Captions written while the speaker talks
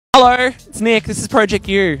it's Nick. This is Project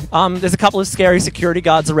U. There's a couple of scary security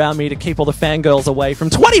guards around me to keep all the fangirls away from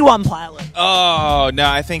 21 Pilots. Oh, no,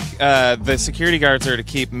 I think the security guards are to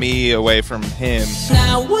keep me away from him.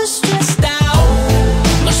 Now we're stressed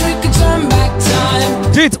out. Wish we could turn back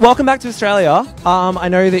time. Dudes, welcome back to Australia. I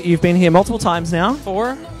know that you've been here multiple times now.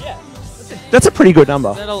 4? Yeah. That's a pretty good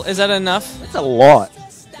number. Is that enough? That's a lot.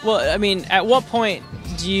 Well, I mean, at what point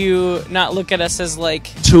do you not look at us as,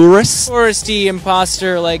 like, Tourists? touristy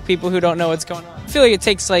imposter, like, people who don't know what's going on? I feel like it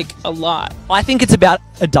takes, like, a lot. I think it's about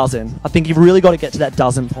a dozen. I think you've really got to get to that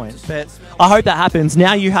dozen point. But I hope that happens.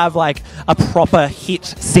 Now you have, like, a proper hit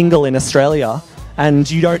single in Australia, and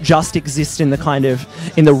you don't just exist in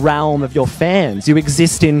the realm of your fans. You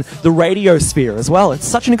exist in the radio sphere as well. It's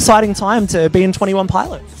such an exciting time to be in 21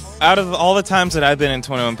 Pilots. Out of all the times that I've been in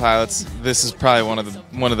 21 Pilots, this is probably one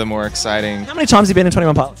of the more exciting. How many times have you been in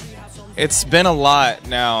 21 Pilots? It's been a lot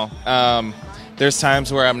now. There's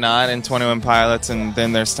times where I'm not in 21 Pilots, and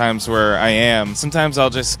then there's times where I am. Sometimes he'll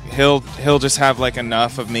just have like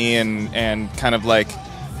enough of me and kind of like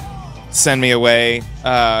send me away.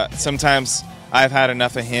 Sometimes I've had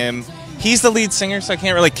enough of him. He's the lead singer, so I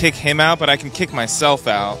can't really kick him out, but I can kick myself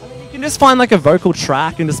out. You can just find like a vocal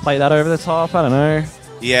track and just play that over the top. I don't know.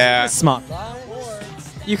 Yeah. Smart.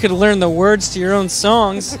 You could learn the words to your own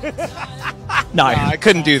songs. No. I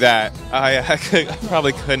couldn't do that. I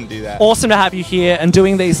probably couldn't do that. Awesome to have you here and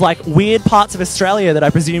doing these like weird parts of Australia that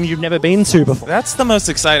I presume you've never been to before. That's the most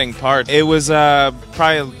exciting part. It was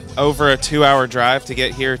probably over a 2-hour drive to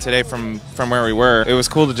get here today from where we were. It was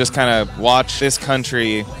cool to just kind of watch this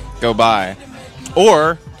country go by.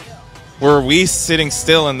 Or were we sitting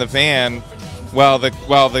still in the van while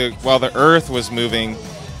the Earth was moving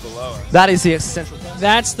below us? That is the essential.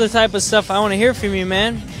 That's the type of stuff I want to hear from you,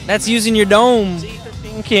 man. That's using your dome.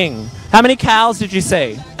 Thinking. How many cows did you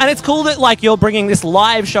see? And it's cool that like you're bringing this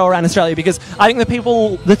live show around Australia, because I think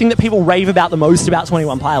the thing that people rave about the most about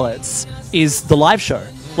 21 Pilots is the live show.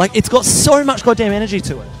 Like, it's got so much goddamn energy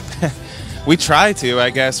to it. We try to, I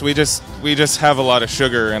guess. We just have a lot of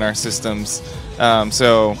sugar in our systems,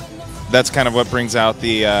 so that's kind of what brings out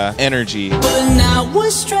the energy. But now we're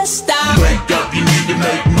stressed out. Wake up, you need to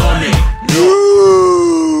make